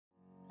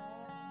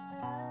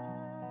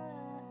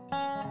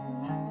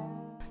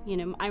You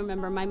know, I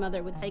remember my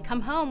mother would say,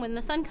 "Come home when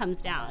the sun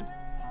comes down."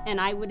 And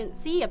I wouldn't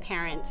see a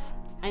parent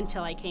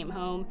until I came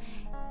home.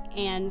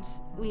 And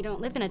we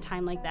don't live in a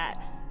time like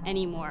that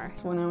anymore.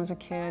 When I was a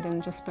kid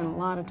and just spent a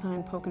lot of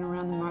time poking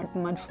around the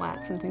mud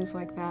flats and things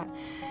like that.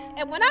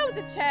 And when I was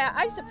a child,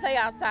 I used to play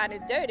outside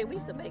in the dirt and we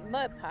used to make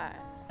mud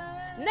pies.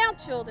 Now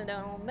children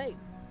don't make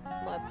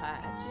mud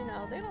pies, you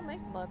know, they don't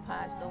make mud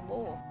pies no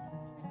more.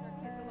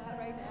 Kids a lot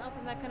right now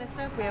from that kind of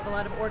stuff. We have a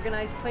lot of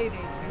organized play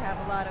dates. We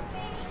have a lot of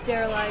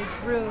sterilized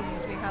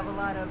rooms. We have a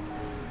lot of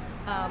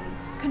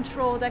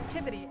controlled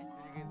activity.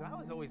 I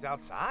was always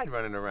outside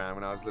running around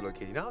when I was a little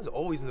kid. You know, I was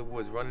always in the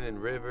woods, running in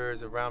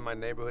rivers, around my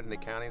neighborhood in the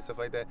county and stuff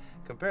like that.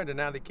 Compared to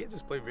now, the kids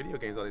just play video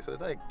games all day, so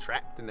it's like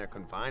trapped and they're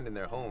confined in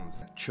their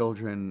homes.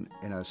 Children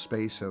in a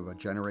space of a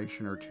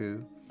generation or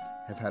two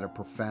have had a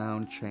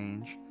profound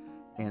change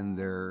in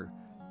their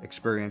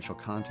experiential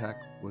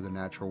contact with the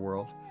natural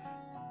world.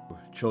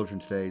 Children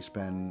today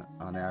spend,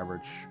 on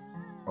average,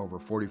 over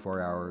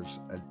 44 hours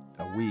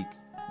a week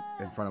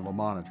in front of a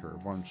monitor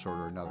of one sort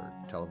or another,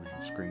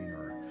 television screen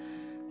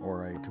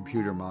or a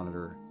computer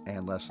monitor,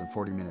 and less than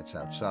 40 minutes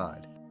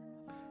outside.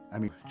 I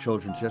mean,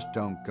 children just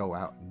don't go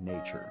out in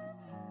nature.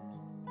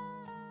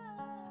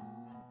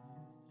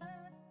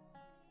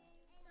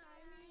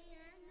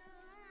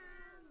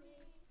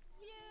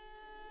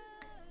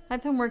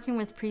 I've been working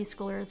with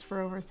preschoolers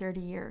for over 30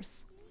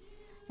 years.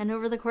 And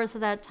over the course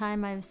of that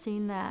time, I've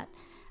seen that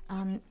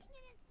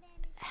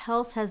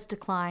health has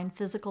declined,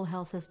 physical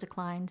health has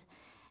declined,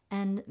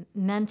 and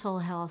mental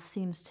health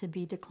seems to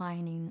be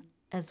declining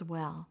as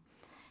well.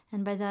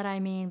 And by that I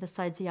mean,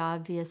 besides the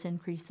obvious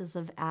increases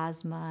of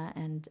asthma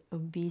and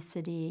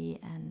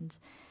obesity and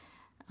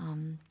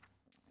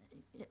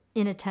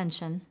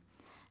inattention,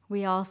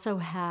 we also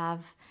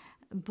have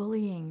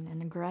bullying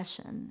and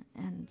aggression,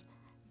 and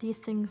these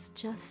things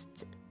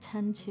just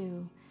tend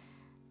to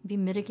be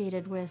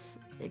mitigated with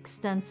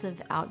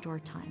extensive outdoor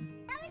time.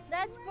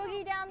 Let's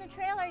boogie down the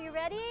trail. Are you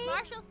ready?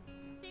 Marshall,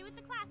 stay with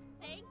the class.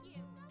 Thank you.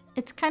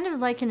 It's kind of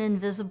like an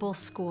invisible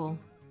school.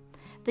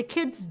 The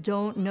kids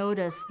don't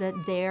notice that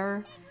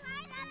they're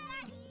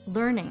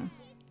learning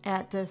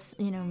at this,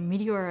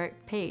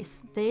 meteoric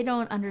pace. They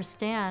don't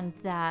understand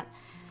that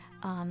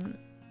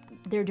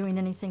they're doing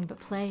anything but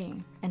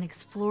playing and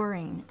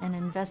exploring and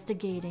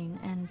investigating,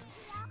 and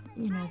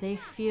they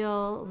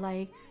feel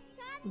like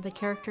the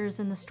characters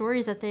in the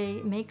stories that they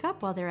make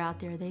up while they're out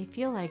there. They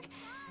feel like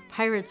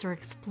pirates or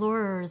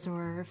explorers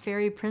or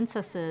fairy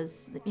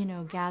princesses,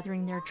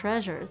 gathering their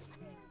treasures.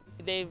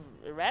 They've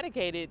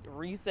eradicated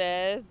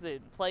recess and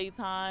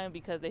playtime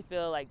because they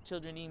feel like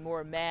children need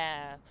more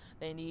math,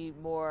 they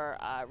need more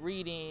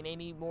reading, they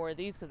need more of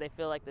these because they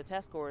feel like the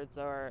test scores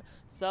are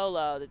so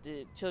low that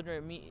the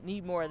children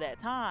need more of that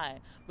time.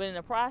 But in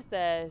the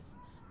process,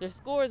 their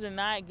scores are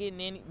not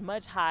getting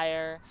much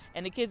higher,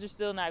 and the kids are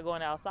still not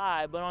going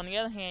outside. But on the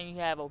other hand, you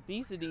have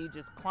obesity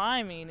just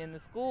climbing in the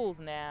schools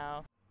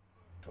now.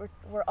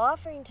 We're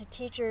offering to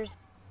teachers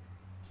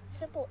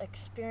simple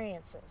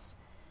experiences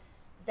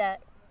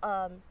that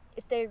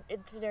if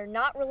they're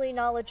not really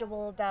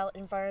knowledgeable about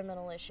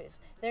environmental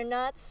issues, they're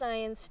not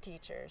science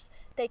teachers,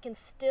 they can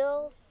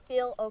still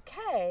feel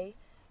okay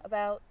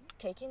about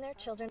taking their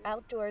children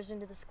outdoors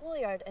into the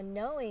schoolyard and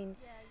knowing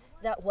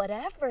that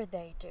whatever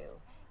they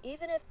do,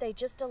 even if they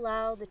just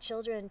allow the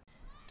children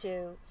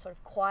to sort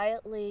of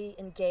quietly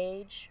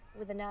engage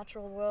with the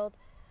natural world,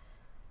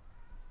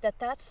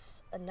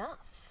 that's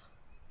enough.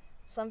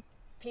 Some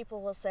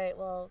people will say,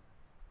 well,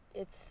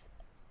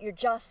 you're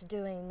just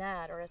doing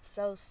that, or it's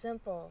so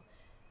simple.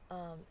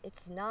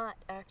 It's not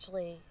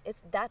actually,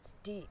 that's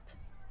deep.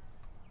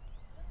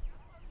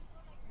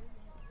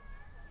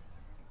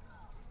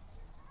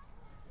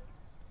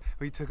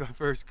 We took our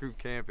first group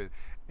camping,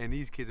 and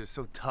these kids are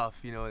so tough,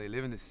 they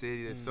live in the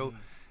city,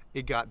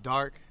 it got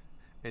dark,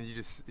 and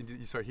you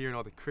start hearing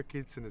all the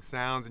crickets and the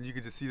sounds, and you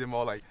could just see them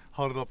all like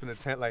huddled up in the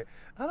tent like,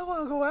 I don't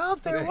want to go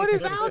out there, what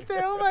is out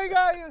there, oh my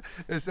God.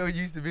 They're so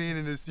used to being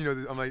in this,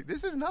 I'm like,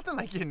 this is nothing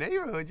like your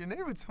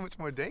neighborhood's so much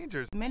more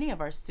dangerous. Many of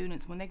our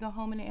students, when they go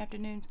home in the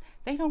afternoons,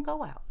 they don't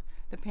go out.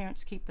 The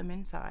parents keep them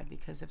inside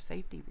because of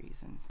safety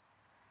reasons.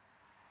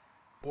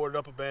 Boarded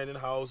up abandoned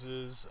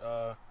houses,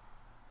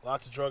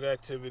 lots of drug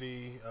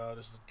activity,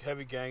 there's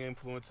heavy gang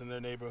influence in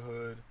their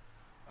neighborhood.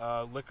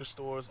 Liquor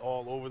stores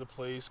all over the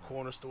place,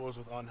 corner stores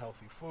with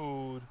unhealthy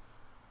food,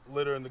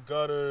 litter in the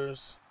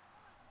gutters.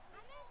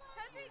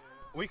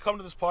 We come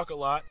to this park a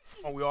lot,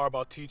 and we are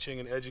about teaching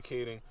and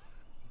educating,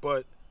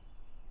 but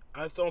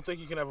I don't think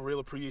you can have a real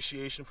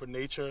appreciation for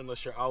nature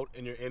unless you're out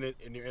and you're in it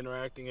and you're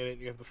interacting in it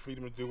and you have the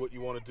freedom to do what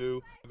you want to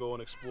do, go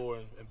and explore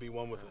and be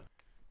one with it.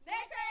 Nature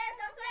is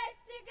the place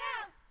to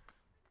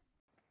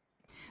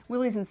go!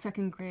 Willie's in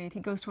 2nd grade. He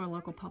goes to our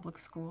local public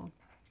school.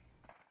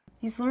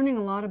 He's learning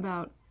a lot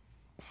about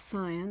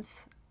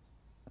science,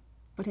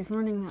 but he's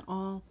learning that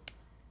all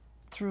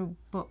through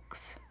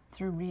books,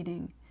 through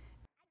reading.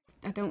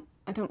 I don't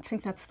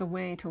think that's the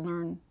way to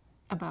learn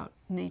about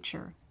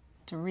nature,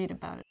 to read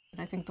about it.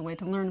 I think the way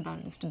to learn about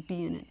it is to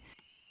be in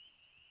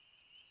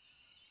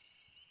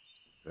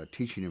it.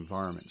 teaching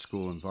environment,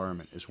 school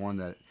environment, is one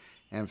that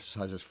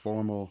emphasizes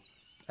formal,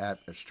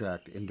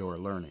 abstract, indoor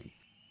learning.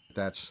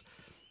 That's,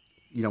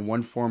 you know,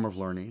 one form of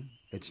learning.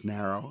 It's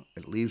narrow,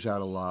 it leaves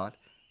out a lot,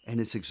 and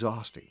it's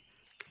exhausting.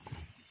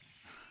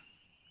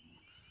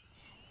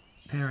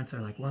 Parents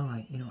are like, well,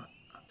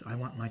 I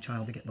want my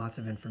child to get lots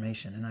of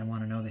information, and I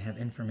want to know they have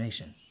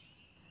information.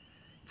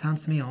 It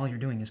sounds to me all you're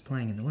doing is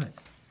playing in the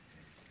woods.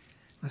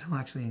 I said, well,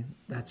 actually,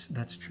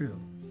 that's true.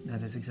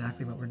 That is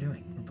exactly what we're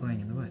doing. We're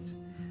playing in the woods.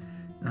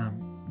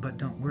 But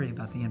don't worry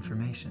about the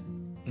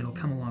information. It'll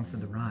come along for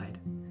the ride.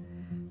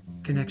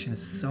 Connection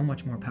is so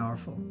much more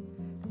powerful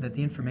that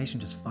the information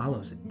just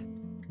follows it.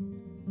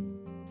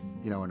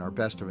 You know, in our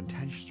best of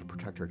intentions to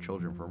protect our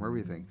children from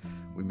everything,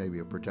 we maybe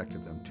have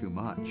protected them too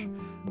much.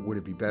 Would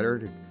it be better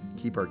to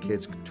keep our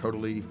kids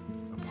totally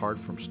apart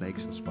from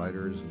snakes and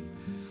spiders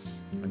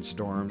and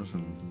storms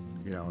and,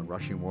 you know, and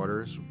rushing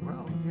waters?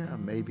 Well, yeah,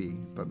 maybe,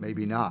 but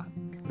maybe not.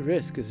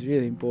 Risk is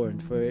really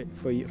important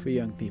for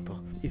young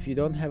people. If you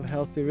don't have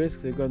healthy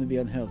risks, they're going to be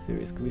unhealthy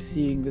risks. We're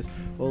seeing this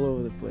all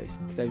over the place.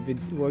 I've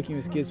been working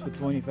with kids for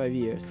 25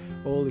 years.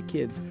 All the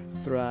kids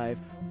thrive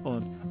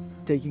on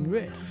taking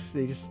risks.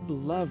 They just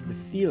love the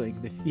feeling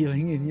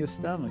in your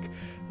stomach,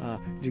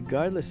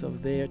 regardless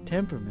of their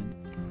temperament.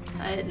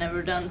 I had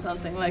never done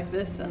something like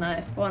this, and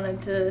I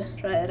wanted to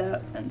try it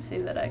out and see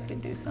that I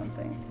could do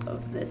something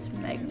of this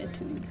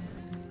magnitude.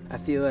 I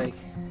feel like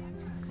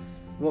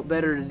what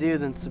better to do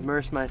than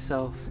submerge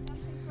myself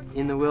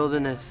in the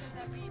wilderness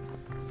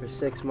for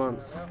 6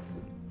 months.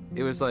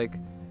 It was like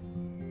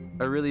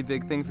a really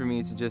big thing for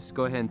me to just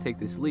go ahead and take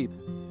this leap.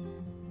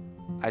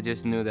 I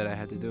just knew that I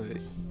had to do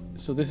it.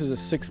 So this is a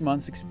 6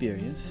 months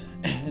experience,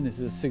 and this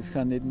is a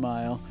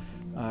 600-mile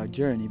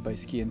journey by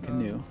ski and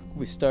canoe.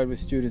 We start with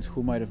students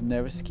who might have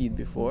never skied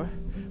before.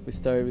 We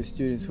started with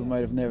students who might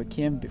have never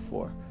camped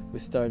before. We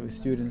started with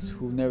students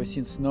who've never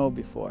seen snow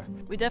before.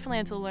 We definitely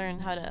had to learn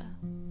how to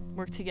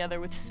work together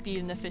with speed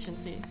and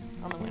efficiency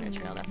on the winter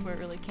trail. That's where it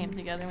really came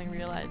together, and we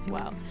realized,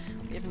 wow,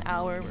 we have an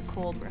hour, we're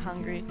cold, we're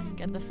hungry,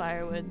 get the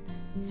firewood,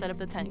 set up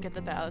the tent, get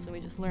the boughs, and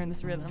we just learned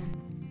this rhythm.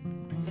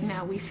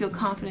 Now we feel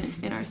confident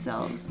in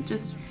ourselves,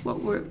 just what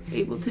we're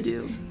able to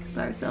do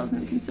by ourselves,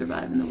 and we can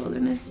survive in the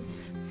wilderness.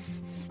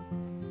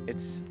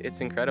 It's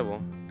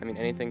incredible. I mean,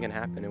 anything can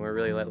happen, and we're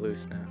really let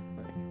loose now.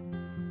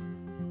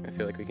 Like, I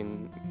feel like we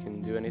can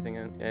do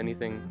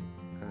anything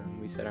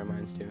we set our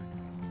minds to.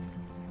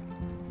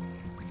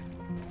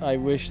 I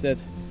wish that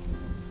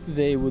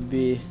they would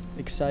be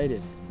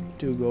excited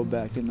to go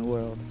back in the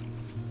world,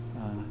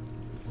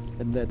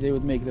 and that they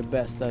would make the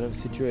best out of the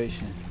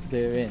situation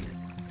they're in.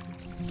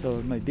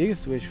 So my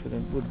biggest wish for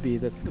them would be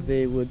that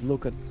they would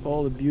look at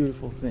all the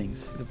beautiful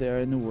things that there are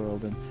in the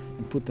world and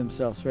put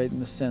themselves right in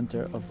the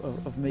center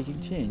of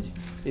making change,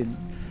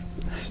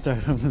 start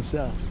from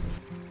themselves.